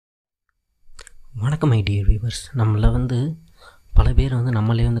வணக்கம் my dear viewers. நம்மள பல பேர்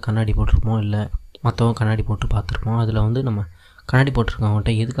நம்மளே கண்ணாடி போட்டிருப்போம், இல்லை மற்றவங்க கண்ணாடி போட்டு பார்த்துருப்போம். அதில் நம்ம கண்ணாடி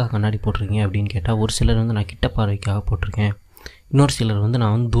போட்டிருக்கவங்கள்ட்ட எதுக்காக கண்ணாடி போட்டிருக்கீங்க அப்படின்னு கேட்டால், ஒரு சிலர் நான் கிட்ட பார்வைக்காக போட்டிருக்கேன், இன்னொரு சிலர்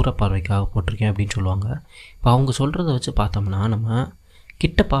நான் தூர பார்வைக்காக போட்டிருக்கேன் அப்படின்னு சொல்லுவாங்க. இப்போ அவங்க சொல்கிறத வச்சு பார்த்தோம்னா, நம்ம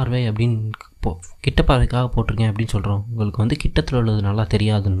கிட்ட பார்வை கிட்ட பார்வைக்காக போட்டிருக்கேன் அப்படின்னு சொல்கிறவங்களுக்கு கிட்டத்தில் உள்ளது நல்லா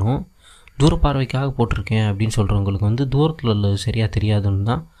தெரியாதுன்னும், தூர பார்வைக்காக போட்டிருக்கேன் அப்படின்னு சொல்கிறவங்களுக்கு தூரத்தில் உள்ளது சரியாக தெரியாதுன்னு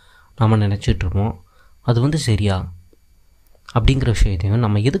தான் நம்ம நினச்சிட்ருப்போம். அது சரியா அப்படிங்கிற விஷயத்தையும்,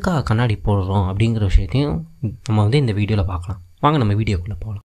 நம்ம எதுக்காக கண்ணாடி போடுறோம் அப்படிங்கிற விஷயத்தையும் நம்ம இந்த வீடியோவில் பார்க்கலாம். வாங்க நம்ம வீடியோக்குள்ளே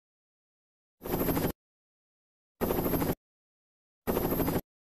போகலாம்.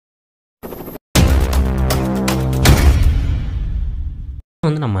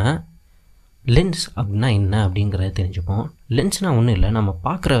 நம்ம லென்ஸ் அப்படின்னா என்ன அப்படிங்கிறத தெரிஞ்சுப்போம். லென்ஸ்னால் ஒன்றும் இல்லை, நம்ம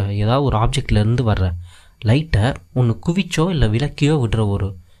பார்க்குற ஏதாவது ஒரு ஆப்ஜெக்ட்லேருந்து வர்ற லைட்டை ஒன்று குவிச்சோ இல்லை விளக்கியோ விடுற ஒரு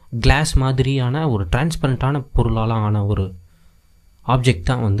கிளாஸ் மாதிரியான ஒரு டிரான்ஸ்பரண்ட்டான பொருளால் ஆன ஒரு ஆப்ஜெக்ட்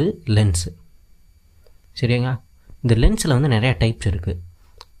தான் லென்ஸு. சரிங்களா? இந்த லென்ஸில் நிறையா டைப்ஸ் இருக்குது.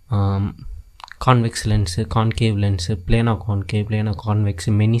 Convex lens, concave lens, பிளேனா concave, பிளேனா convex,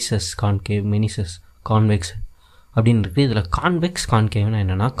 மெனிசஸ் concave, மெனிசஸ் convex அப்படின்னு இருக்குது. இதில் கான்வெக்ஸ் கான்கேவ்னா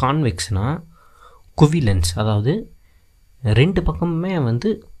என்னென்னா, கான்வெக்ஸ்னால் குவி லென்ஸ், அதாவது ரெண்டு பக்கமுமே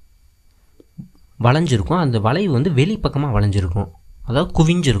வளைஞ்சிருக்கும். அந்த வளைவு வெளி பக்கமாக வளைஞ்சிருக்கும், அதாவது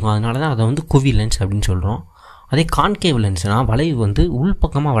குவிஞ்சிருக்கும். அதனால தான் அதை குவி லென்ஸ் அப்படின்னு சொல்கிறோம். அதே கான்கேவ் லென்ஸ்னால் வளைவு உள்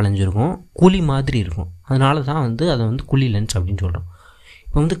பக்கமாக வளைஞ்சிருக்கும், குழி மாதிரி இருக்கும். அதனால தான் அதை குழி லென்ஸ் அப்படின்னு சொல்கிறோம்.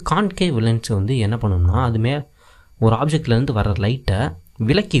 இப்போ கான்கேவ் லென்ஸ் என்ன பண்ணணும்னா, அதுமே ஒரு ஆப்ஜெக்ட்லேருந்து வர லைட்டை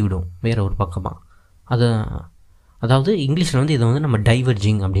விலக்கி விடும் வேறு ஒரு பக்கமாக. அதாவது இங்கிலீஷில் இதை நம்ம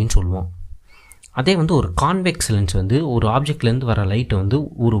டைவர்ஜிங் அப்படின்னு சொல்லுவோம். அதே ஒரு கான்வெக்ஸ் லென்ஸ் ஒரு ஆப்ஜெக்ட்லேருந்து வர லைட்டை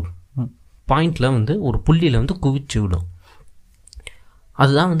ஒரு பாயிண்டில் ஒரு புள்ளியில் குவிச்சு விடும்.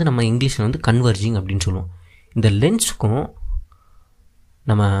 அதுதான் நம்ம இங்கிலீஷில் கன்வர்ஜிங் அப்படின்னு சொல்லுவோம். இந்த லென்ஸுக்கும்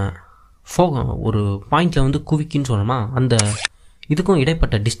நம்ம ஒரு பாயிண்டில் குவிக்கின்னு சொல்லணுமா, அந்த இதுக்கும்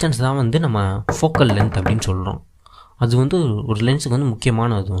இடைப்பட்ட டிஸ்டன்ஸ் தான் நம்ம ஃபோக்கல் லென்த் அப்படின்னு சொல்கிறோம். அது ஒரு லென்ஸுக்கு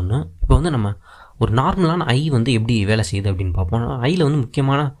முக்கியமானது ஒன்று. இப்போ நம்ம ஒரு நார்மலான ஐ எப்படி வேலை செய்யுது அப்படின்னு பார்ப்போம். ஐயில்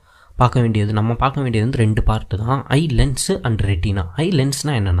முக்கியமான பார்க்க வேண்டியது ரெண்டு பார்ட்டு தான், ஐ லென்ஸு அண்ட் ரெட்டினா. ஐ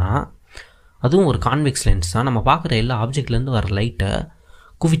லென்ஸ்னால் என்னென்னா, அதுவும் ஒரு கான்வெக்ஸ் லென்ஸ் தான். நம்ம பார்க்குற எல்லா ஆப்ஜெக்ட்லேருந்து வர லைட்டை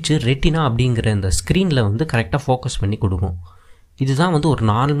குவிச்சு ரெட்டினா அப்படிங்கிற இந்த ஸ்க்ரீனில் கரெக்டாக ஃபோக்கஸ் பண்ணி கொடுக்கும். இதுதான் ஒரு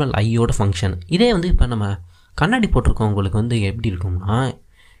நார்மல் ஐயோட ஃபங்க்ஷன். இதே இப்போ நம்ம கண்ணாடி போட்டிருக்கவங்களுக்கு எப்படி இருக்கும்னா,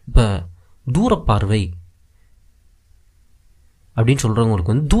 இப்போ தூரப்பார்வை அப்படின்னு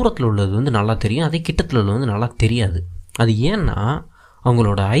சொல்கிறவங்களுக்கு தூரத்தில் உள்ளது நல்லா தெரியும், அதே கிட்டத்தில் உள்ளது நல்லா தெரியாது. அது ஏன்னா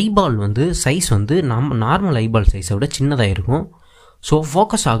அவங்களோட ஐபால் சைஸ் நம்ம நார்மல் ஐபால் சைஸை விட சின்னதாக இருக்கும். ஸோ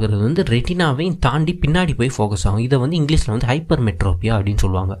ஃபோக்கஸ் ஆகிறது ரெட்டினாவையும் தாண்டி பின்னாடி போய் ஃபோக்கஸ் ஆகும். இதை இங்கிலீஷில் ஹைப்பர்மெட்ரோபியா அப்படின்னு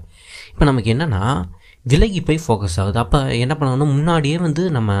சொல்லுவாங்க. இப்போ நமக்கு என்னென்னா, விலகி போய் ஃபோக்கஸ் ஆகுது. அப்போ என்ன பண்ணணும், முன்னாடியே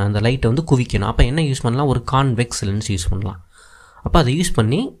நம்ம அந்த லைட்டை குவிக்கணும். அப்போ என்ன யூஸ் பண்ணலாம், ஒரு கான்வெக்ஸ் லென்ஸ் யூஸ் பண்ணலாம். அப்போ அதை யூஸ்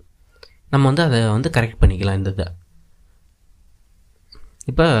பண்ணி நம்ம அதை கரெக்ட் பண்ணிக்கலாம். இந்த இதை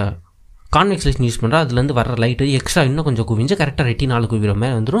இப்போ கான்வெக்ஸ் லென்ஸ் யூஸ் பண்ணுறா, அதுலேருந்து வர்ற லைட்டு எக்ஸ்ட்ரா இன்னும் கொஞ்சம் குவிஞ்சு கரெக்டாக ரெட்டினால குவிக்கிற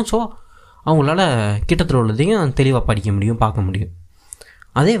மாதிரி வந்துடும். ஸோ அவங்களால கிட்டத்தில் உள்ளதையும் தெளிவாக படிக்க முடியும், பார்க்க முடியும்.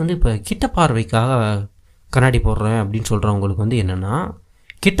 அதே இப்போ கிட்ட பார்வைக்காக கண்ணாடி போடுறேன் அப்படின்னு சொல்கிறவங்களுக்கு என்னென்னா,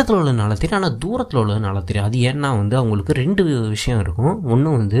 கிட்டத்தில் உள்ளதுனால தெரியும், ஆனால் தூரத்தில் உள்ளதுனால தெரியும். அது ஏன்னா அவங்களுக்கு ரெண்டு விஷயம் இருக்கும்.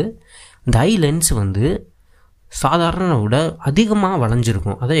 ஒன்று இந்த ஐ லென்ஸ் சாதாரண விட அதிகமாக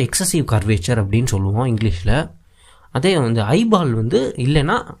வளைஞ்சிருக்கும், அதாவது எக்ஸசிவ் கர்வேச்சர் அப்படின்னு சொல்லுவோம் இங்கிலீஷில். அதே ஐபால்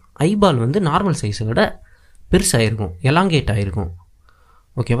இல்லைன்னா ஐபால் நார்மல் சைஸை விட பெருசாகிருக்கும், எலாங்கேட் ஆகிருக்கும்.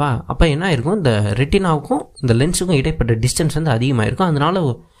 ஓகேவா? அப்போ என்ன ஆயிருக்கும், இந்த ரெட்டினாவுக்கும் இந்த லென்ஸுக்கும் இடைப்பட்ட டிஸ்டன்ஸ் அதிகமாக இருக்கும். அதனால்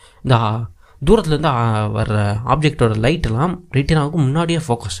இந்த தூரத்துலேருந்து வர்ற ஆப்ஜெக்டோட லைட்டெல்லாம் ரெட்டினாவுக்கு முன்னாடியே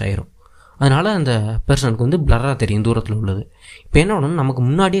ஃபோக்கஸ் ஆகிரும். அதனால் அந்த பர்சனுக்கு பிளராக தெரியும் தூரத்தில் உள்ளது. இப்போ என்ன பண்ணணும், நமக்கு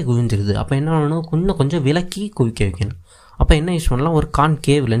முன்னாடியே குவிஞ்சிருது. அப்போ என்ன பண்ணணும், கொஞ்சம் விலக்கி குவிக்க வைக்கணும். அப்போ என்ன யூஸ் பண்ணலாம், ஒரு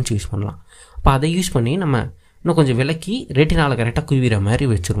கான்கேவ் லென்ஸ் யூஸ் பண்ணலாம். அப்போ அதை யூஸ் பண்ணி நம்ம இன்னும் கொஞ்சம் விலக்கி ரெட்டினால கரெக்டாக குவிகிற மாதிரி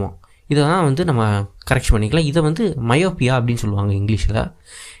வச்சுருவோம். இதை தான் நம்ம கரெக்ஷன் பண்ணிக்கலாம். இதை myopia அப்படின்னு சொல்லுவாங்க இங்கிலீஷில்.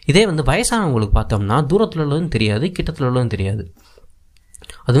 இதே வயசானவங்களுக்கு பார்த்தோம்னா தூரத்தில் உள்ளதும் தெரியாது, கிட்டத்தில் உள்ளதும் தெரியாது.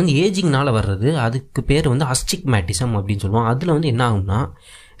 அது ஏஜிங்னால் வர்றது. அதுக்கு பேர் அஸ்டிக்மேட்டிசம் அப்படின்னு சொல்லுவோம். அதில் என்ன ஆகும்னா,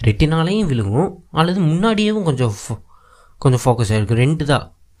 ரெட்டினாலையும் விழுகும், அல்லது முன்னாடியேவும் கொஞ்சம் ஃபோக்கஸ் ஆகிருக்கும். ரெண்டு தான்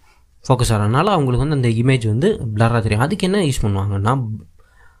ஃபோக்கஸ் ஆகிறதுனால அவங்களுக்கு அந்த இமேஜ் பிளராக தெரியும். அதுக்கு என்ன யூஸ் பண்ணுவாங்கன்னா,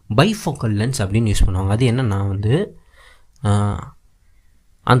 பைஃபோக்கல் லென்ஸ் அப்படின்னு யூஸ் பண்ணுவாங்க. அது என்னென்னா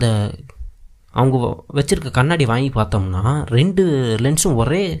அந்த அவங்க வச்சுருக்க கண்ணாடி வாங்கி பார்த்தோம்னா ரெண்டு லென்ஸும்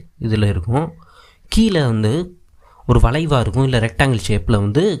ஒரே இதில் இருக்கும். கீழே ஒரு வளைவாக இருக்கும், இல்லை ரெக்டாங்கிள்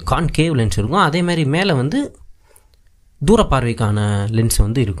ஷேப்பில் கான்கேவ் லென்ஸ் இருக்கும். அதேமாதிரி மேலே தூர பார்வைக்கான லென்ஸ்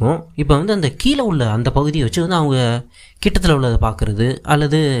வந்து இருக்கும். இப்போ வந்து அந்த கீழே உள்ள அந்த பகுதியை வச்சு வந்து அவங்க கிட்டத்தில் உள்ளதை பார்க்குறது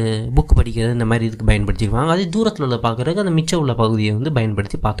அல்லது புக் படிக்கிறது இந்த மாதிரி இதுக்கு பயன்படுத்திக்குவாங்க. அதே தூரத்தில் உள்ள பார்க்குறதுக்கு அந்த மிச்சம் உள்ள பகுதியை வந்து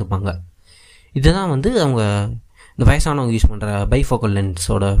பயன்படுத்தி பார்த்துப்பாங்க. இதுதான் வந்து அவங்க இந்த வயசானவங்க யூஸ் பண்ணுற பைஃபோக்கல்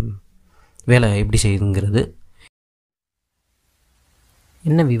லென்ஸோட வேலை எப்படி செய்யுதுங்கிறது.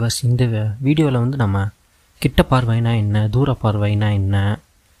 என்ன விவாஸ், இந்த வீடியோவில் வந்து நம்ம கிட்ட பார்வைனா என்ன, தூர பார்வைனா என்ன,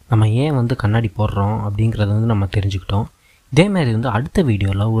 நம்ம ஏன் வந்து கண்ணாடி போடுறோம் அப்படிங்கிறத வந்து நம்ம தெரிஞ்சுக்கிட்டோம். இதேமாதிரி வந்து அடுத்த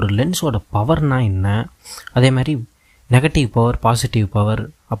வீடியோவில் ஒரு லென்ஸோட பவர்னால் என்ன, அதே மாதிரி நெகட்டிவ் பவர் பாசிட்டிவ் பவர்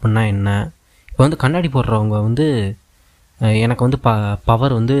அப்படின்னா என்ன, இப்போ வந்து கண்ணாடி போடுறவங்க வந்து எனக்கு வந்து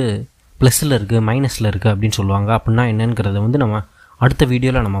பவர் வந்து ப்ளஸில் இருக்குது மைனஸில் இருக்குது அப்படின்னு சொல்லுவாங்க. அப்படின்னா என்னங்கிறத வந்து நம்ம அடுத்த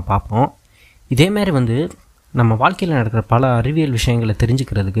வீடியோவில் நம்ம பார்ப்போம். இதேமாதிரி வந்து நம்ம வாழ்க்கையில் நடக்கிற பல அறிவியல் விஷயங்களை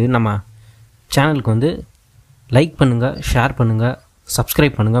தெரிஞ்சுக்கிறதுக்கு நம்ம சேனலுக்கு வந்து லைக் பண்ணுங்கள், ஷேர் பண்ணுங்கள்,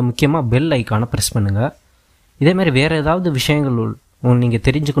 சப்ஸ்கிரைப் பண்ணுங்கள், முக்கியமாக பெல் ஐக்கானை ப்ரெஸ் பண்ணுங்கள். இதேமாதிரி வேறு ஏதாவது விஷயங்கள் நீங்கள்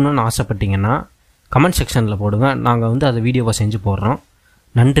தெரிஞ்சுக்கணுன்னு ஆசைப்பட்டீங்கன்னா கமெண்ட் செக்ஷனில் போடுங்க. நாங்கள் வந்து அதை வீடியோவை செஞ்சு போடுறோம்.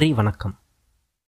 நன்றி, வணக்கம்.